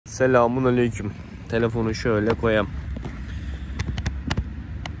Selamun aleyküm. Telefonu şöyle koyayım.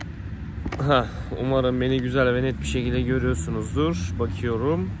 Umarım beni güzel ve net bir şekilde görüyorsunuzdur.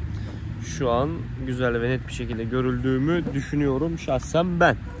 Bakıyorum. Şu an güzel ve net bir şekilde görüldüğümü düşünüyorum şahsen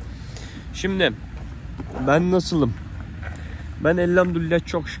ben. Şimdi ben nasılım? Ben elhamdülillah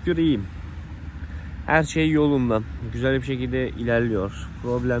çok şükür iyiyim. Her şey yolunda. Güzel bir şekilde ilerliyor.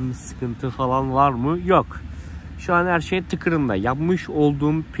 Problem, sıkıntı falan var mı? Yok. Şu an her şey tıkırında. Yapmış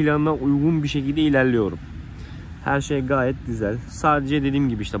olduğum plana uygun bir şekilde ilerliyorum. Her şey gayet güzel. Sadece dediğim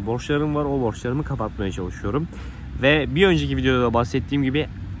gibi işte borçlarım var. O borçlarımı kapatmaya çalışıyorum. Ve bir önceki videoda da bahsettiğim gibi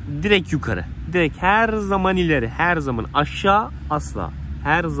direkt yukarı. Direkt her zaman ileri. Her zaman aşağı asla.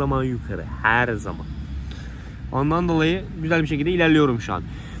 Her zaman yukarı. Her zaman. Ondan dolayı güzel bir şekilde ilerliyorum şu an.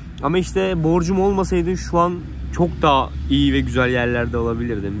 Ama işte borcum olmasaydı şu an çok daha iyi ve güzel yerlerde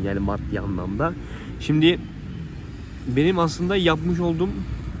olabilirdim. Yani maddi anlamda. Şimdi benim aslında yapmış olduğum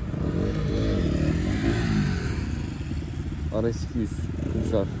RS200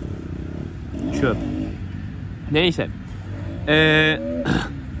 güzel çöp. Neyse.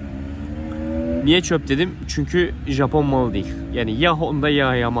 Niye çöp dedim? Çünkü Japon malı değil. Yani ya Honda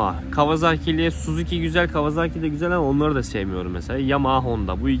ya Yamaha. Kawasaki ile Suzuki güzel, Kawasaki de güzel ama onları da sevmiyorum mesela. Yamaha,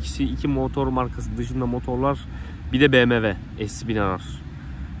 Honda. Bu iki motor markası dışında motorlar. Bir de BMW S1000 RR.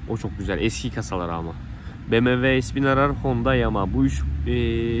 O çok güzel. Eski kasalar ama. BMW S1000 RR, Honda, Yamaha. Bu üç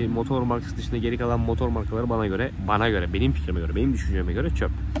motor markası dışında geri kalan motor markaları bana göre, benim fikrime göre, benim düşünceme göre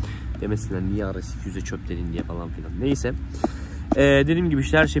çöp. Demesinler niye RS200'e çöp dedin diye falan filan. Neyse. Dediğim gibi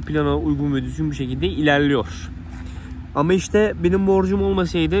işte her şey plana uygun ve düzgün bir şekilde ilerliyor. Ama işte benim borcum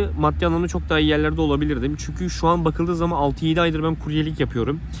olmasaydı maddi anlamda çok daha iyi yerlerde olabilirdim. Çünkü şu an bakıldığı zaman 6-7 aydır ben kuryelik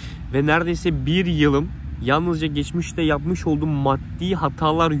yapıyorum. Ve neredeyse bir yılım yalnızca geçmişte yapmış olduğum maddi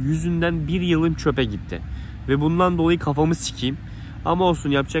hatalar yüzünden bir yılım çöpe gitti. Ve bundan dolayı kafamı sikeyim. Ama olsun,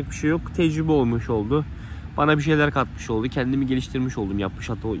 yapacak bir şey yok. Tecrübe olmuş oldu. Bana bir şeyler katmış oldu. Kendimi geliştirmiş oldum.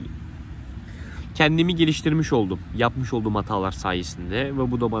 Kendimi geliştirmiş oldum. Yapmış olduğum hatalar sayesinde.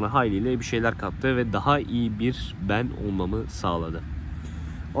 Ve bu da bana haliyle bir şeyler kattı. Ve daha iyi bir ben olmamı sağladı.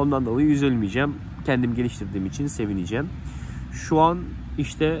 Ondan dolayı üzülmeyeceğim. Kendimi geliştirdiğim için sevineceğim. Şu an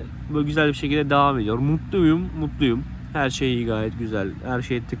işte böyle güzel bir şekilde devam ediyor. Mutluyum. Her şey iyi, gayet güzel. Her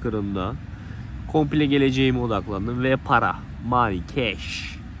şey tıkırında. Komple geleceğime odaklandım. Ve para. Money,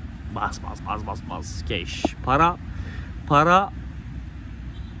 cash. Bas. Cash. Para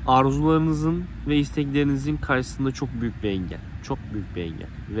arzularınızın ve isteklerinizin karşısında çok büyük bir engel. Çok büyük bir engel.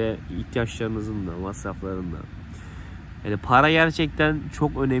 Ve ihtiyaçlarınızın da, masrafların da. Yani para gerçekten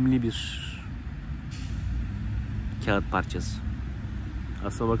çok önemli bir kağıt parçası.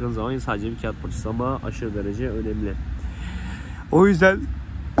 Aslına bakın zaman sadece bir kağıt parçası ama aşırı derece önemli. O yüzden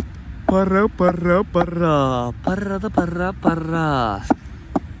para.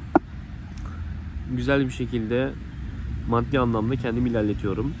 Güzel bir şekilde maddi anlamda kendimi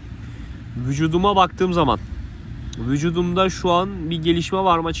ilerletiyorum. Vücuduma baktığım zaman vücudumda şu an bir gelişme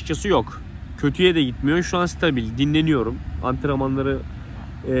var mı açıkçası yok. Kötüye de gitmiyor. Şu an stabil. Dinleniyorum. Antrenmanları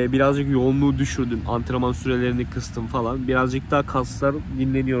birazcık yoğunluğu düşürdüm. Antrenman sürelerini kıstım falan. Birazcık daha kaslar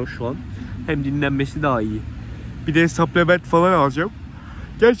dinleniyor şu an. Hem dinlenmesi daha iyi. Bir de supplement falan alacağım.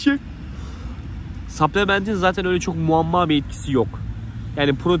 Gerçi supplementin zaten öyle çok muamma bir etkisi yok.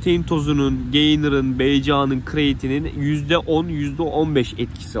 Yani protein tozunun, gainer'ın, BCA'nın, kreatinin %10, %15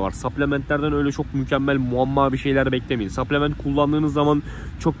 etkisi var. Supplementlerden öyle çok mükemmel, muamma bir şeyler beklemeyin. Supplement kullandığınız zaman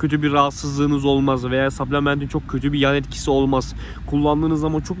çok kötü bir rahatsızlığınız olmaz veya supplementin çok kötü bir yan etkisi olmaz. Kullandığınız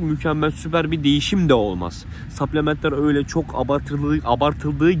zaman çok mükemmel, süper bir değişim de olmaz. Supplementler öyle çok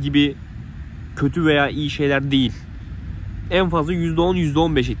abartıldığı gibi kötü veya iyi şeyler değil. En fazla %10,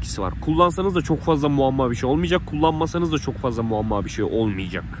 %15 etkisi var. Kullansanız da çok fazla muamma bir şey olmayacak. Kullanmasanız da çok fazla muamma bir şey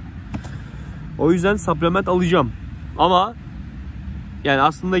olmayacak. O yüzden supplement alacağım. Ama yani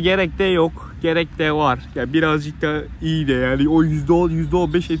aslında gerek de yok. Gerek de var. Yani birazcık da iyi de yani o %10,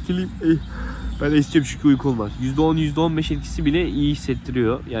 %15 etkili. Ben istiyorum çünkü uykum var. %10, %15 etkisi bile iyi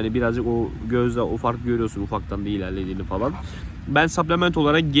hissettiriyor. Yani birazcık o gözle o fark görüyorsun ufaktan da ilerlediğini falan. Ben supplement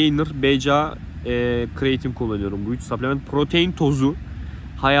olarak Gainer, BCA, kreatin kullanıyorum. Bu üç supplement. Protein tozu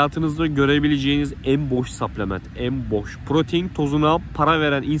hayatınızda görebileceğiniz en boş supplement. En boş. Protein tozuna para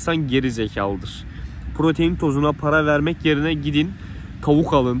veren insan geri zekalıdır. Protein tozuna para vermek yerine gidin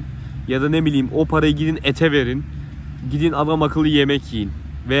tavuk alın. Ya da ne bileyim o parayı gidin ete verin. Gidin adam akıllı yemek yiyin.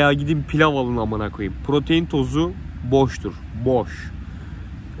 Veya gidin pilav alın amına koyayım. Protein tozu boştur. Boş.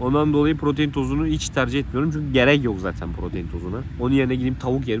 Ondan dolayı protein tozunu hiç tercih etmiyorum. Çünkü gerek yok zaten protein tozuna. Onun yerine gideyim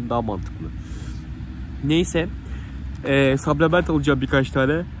tavuk yerim, daha mantıklı. Neyse. Supplement alacağım birkaç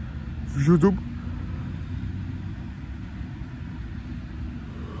tane. Vücudum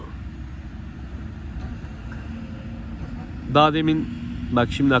Daha demin bak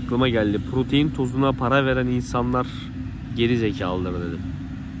şimdi aklıma geldi. Protein tozuna para veren insanlar geri zekalıdır dedim.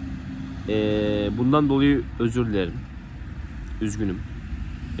 Bundan dolayı özür dilerim. Üzgünüm.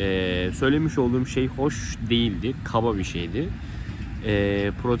 Söylemiş olduğum şey hoş değildi. Kaba bir şeydi.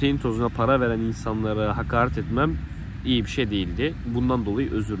 Protein tozuna para veren insanlara hakaret etmem iyi bir şey değildi. Bundan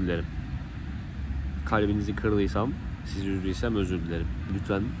dolayı özür dilerim. Kalbinizi kırdıysam, sizi üzdüysem özür dilerim.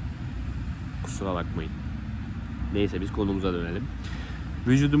 Lütfen kusura bakmayın. Neyse biz konumuza dönelim.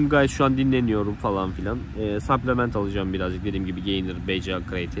 Vücudum gayet şu an dinleniyorum falan filan. Supplement alacağım birazcık. Dediğim gibi Gainer, BCA,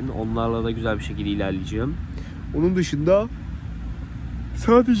 Creatine. Onlarla da güzel bir şekilde ilerleyeceğim. Onun dışında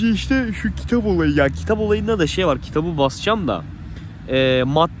sadece işte şu kitap olayı. Ya kitap olayında da şey var. Kitabı basacağım da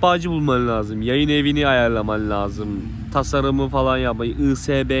matbaacı bulman lazım. Yayın evini ayarlaman lazım. Tasarımı falan yapmayı.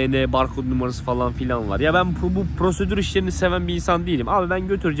 ISBN, barkod numarası falan filan var. Ya ben bu prosedür işlerini seven bir insan değilim. Abi ben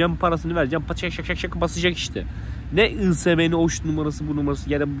götüreceğim, parasını vereceğim. Şak şak basacak işte. Ne ISBN, oş numarası, bu numarası.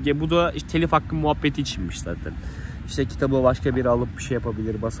 Yani bu da işte telif hakkı muhabbeti içinmiş zaten. İşte kitabı başka biri alıp bir şey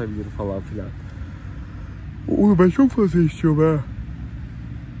yapabilir, basabilir falan filan. Onu ben çok fazla istiyorum ha.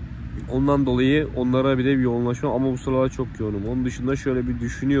 Ondan dolayı onlara bir de bir yoğunlaşma ama bu sıralar çok yoğunum. Onun dışında şöyle bir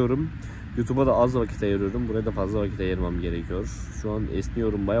düşünüyorum. YouTube'a da az vakit ayırıyorum. Buraya da fazla vakit ayırmam gerekiyor. Şu an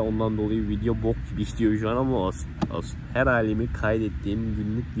esniyorum bayağı. Ondan dolayı video bok gibi istiyor şu an ama olsun. Her halimi kaydettiğim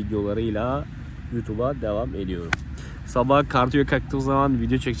günlük videolarıyla YouTube'a devam ediyorum. Sabah kardiyo kalktığım zaman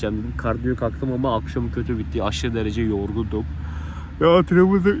video çekeceğim dedim. Kardiyo kalktım ama akşam kötü bitti. Aşırı derece yorgundum. Ya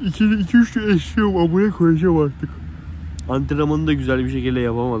antrenmanı 2-3 esniyorum. Abone koyacağım artık. Antrenmanı da güzel bir şekilde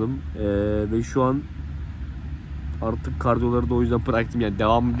yapamadım. Ve şu an artık kardiyoları da o yüzden bıraktım. Yani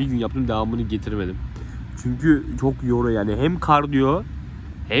bir gün yaptım, devamını getirmedim. Çünkü çok yoruyor yani. Hem kardiyo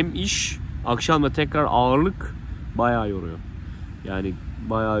hem iş, akşam da tekrar ağırlık bayağı yoruyor. Yani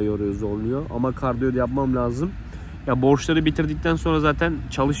bayağı yoruyor, zorluyor. Ama kardiyo da yapmam lazım. Ya borçları bitirdikten sonra zaten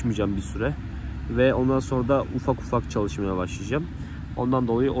çalışmayacağım bir süre. Ve ondan sonra da ufak çalışmaya başlayacağım. Ondan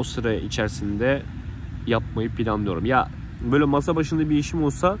dolayı o süre içerisinde yapmayı planlıyorum. Ya böyle masa başında bir işim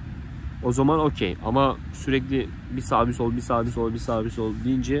olsa o zaman okey. Ama sürekli bir sağ bir sol, bir sağ bir sol, bir sağ bir sol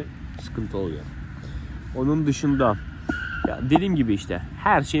deyince sıkıntı oluyor. Onun dışında ya dediğim gibi işte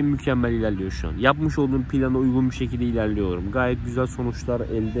her şey mükemmel ilerliyor şu an. Yapmış olduğum plana uygun bir şekilde ilerliyorum. Gayet güzel sonuçlar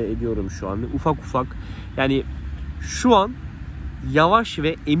elde ediyorum şu an. Ufak yani şu an yavaş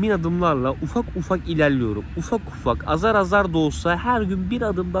ve emin adımlarla ufak ilerliyorum. Ufak azar da olsa her gün bir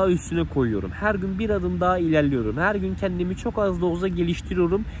adım daha üstüne koyuyorum. Her gün bir adım daha ilerliyorum. Her gün kendimi çok az da olsa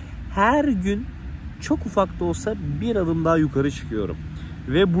geliştiriyorum. Her gün çok ufak da olsa bir adım daha yukarı çıkıyorum.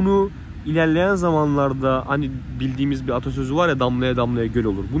 Ve bunu ilerleyen zamanlarda hani bildiğimiz bir atasözü var ya, damlaya damlaya göl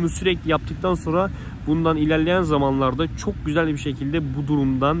olur. Bunu sürekli yaptıktan sonra bundan ilerleyen zamanlarda çok güzel bir şekilde bu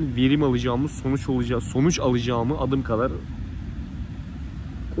durumdan verim alacağımı, sonuç alacağımı adım kadar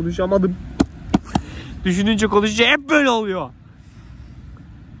konuşamadım. Düşününce konuşunca hep böyle oluyor.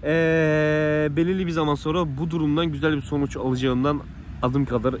 Belirli bir zaman sonra bu durumdan güzel bir sonuç alacağımdan adım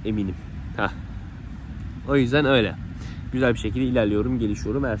kadar eminim. O yüzden öyle. Güzel bir şekilde ilerliyorum,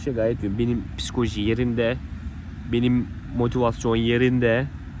 gelişiyorum. Her şey gayet iyi. Benim psikoloji yerinde. Benim motivasyon yerinde.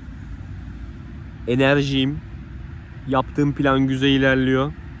 Enerjim. Yaptığım plan güzel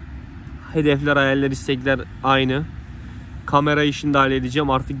ilerliyor. Hedefler, hayaller, istekler aynı. Kamera işini de halledeceğim.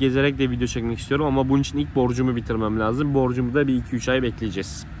 Artık gezerek de video çekmek istiyorum. Ama bunun için ilk borcumu bitirmem lazım. Borcumu da bir 2-3 ay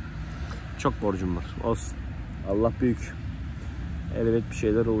bekleyeceğiz. Çok borcum var. Olsun. Allah büyük. Elbet bir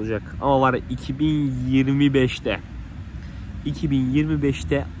şeyler olacak. Ama var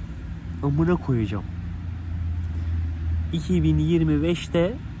 2025'te amına koyacağım.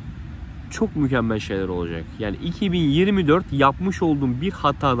 2025'te çok mükemmel şeyler olacak. Yani 2024 yapmış olduğum bir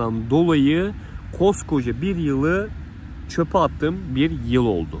hatadan dolayı koskoca bir yılı çöpe attığım bir yıl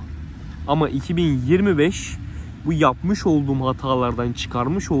oldu. Ama 2025 bu yapmış olduğum hatalardan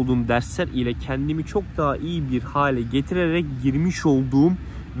çıkarmış olduğum dersler ile kendimi çok daha iyi bir hale getirerek girmiş olduğum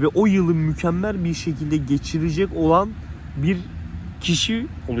ve o yılı mükemmel bir şekilde geçirecek olan bir kişi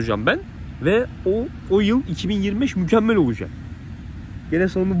olacağım ben. Ve o yıl 2025 mükemmel olacak. Gene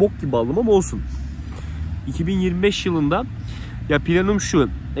sonunu bok gibi aldım ama olsun. 2025 yılında ya planım şu.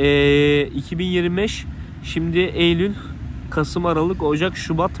 2025 şimdi Eylül, Kasım, Aralık, Ocak,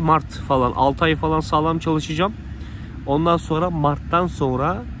 Şubat, Mart falan 6 ay falan sağlam çalışacağım. Ondan sonra Mart'tan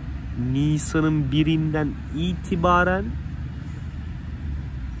sonra Nisan'ın 1'inden itibaren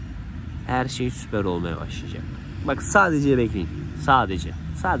her şey süper olmaya başlayacak. Bak sadece bekleyin.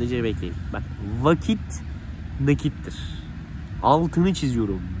 Sadece bekleyin. Bak vakit nakittir. Altını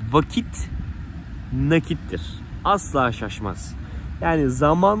çiziyorum. Vakit nakittir. Asla şaşmaz. Yani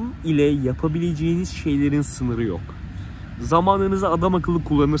zaman ile yapabileceğiniz şeylerin sınırı yok. zamanınızı adam akıllı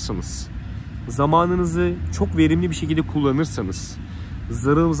kullanırsanız, zamanınızı çok verimli bir şekilde kullanırsanız,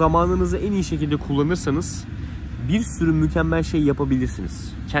 zamanınızı en iyi şekilde kullanırsanız bir sürü mükemmel şey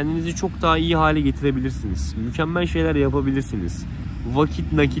yapabilirsiniz. Kendinizi çok daha iyi hale getirebilirsiniz. Mükemmel şeyler yapabilirsiniz.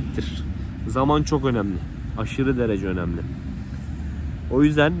 Vakit nakittir. Zaman çok önemli. Aşırı derece önemli. O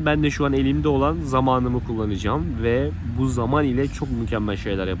yüzden ben de şu an elimde olan zamanımı kullanacağım ve bu zaman ile çok mükemmel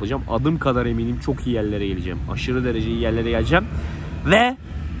şeyler yapacağım. Adım kadar eminim çok iyi yerlere geleceğim. Aşırı derece iyi yerlere geleceğim. Ve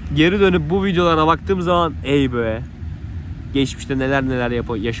geri dönüp bu videolara baktığım zaman ey be, geçmişte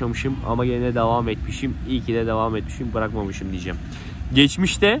neler yaşamışım ama yine devam etmişim. İyi ki de devam etmişim, bırakmamışım diyeceğim.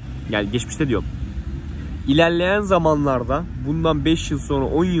 Geçmişte diyorum. İlerleyen zamanlarda bundan 5 yıl sonra,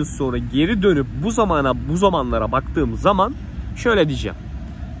 10 yıl sonra geri dönüp bu zamanlara baktığım zaman şöyle diyeceğim.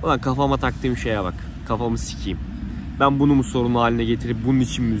 Ulan kafama taktığım şeye bak. Kafamı sikeyim. Ben bunu mu sorun haline getirip bunun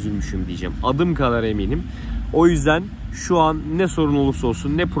için mi üzülmüşüm diyeceğim. Adım kadar eminim. O yüzden şu an ne sorun olursa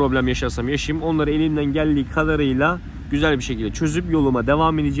olsun, ne problem yaşarsam yaşayayım, onları elimden geldiği kadarıyla güzel bir şekilde çözüp yoluma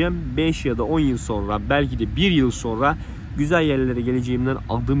devam edeceğim. 5 ya da 10 yıl sonra, belki de 1 yıl sonra güzel yerlere geleceğimden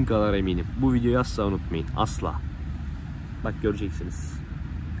adım kadar eminim. Bu videoyu asla unutmayın. Asla. Bak göreceksiniz.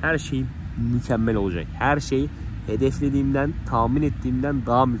 Her şey mükemmel olacak. Her şey hedeflediğimden, tahmin ettiğimden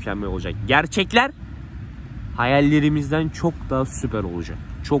daha mükemmel olacak. Gerçekler hayallerimizden çok daha süper olacak.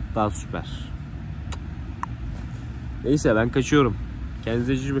 Çok daha süper. Neyse ben kaçıyorum.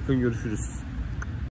 Kendinize iyi bakın, görüşürüz.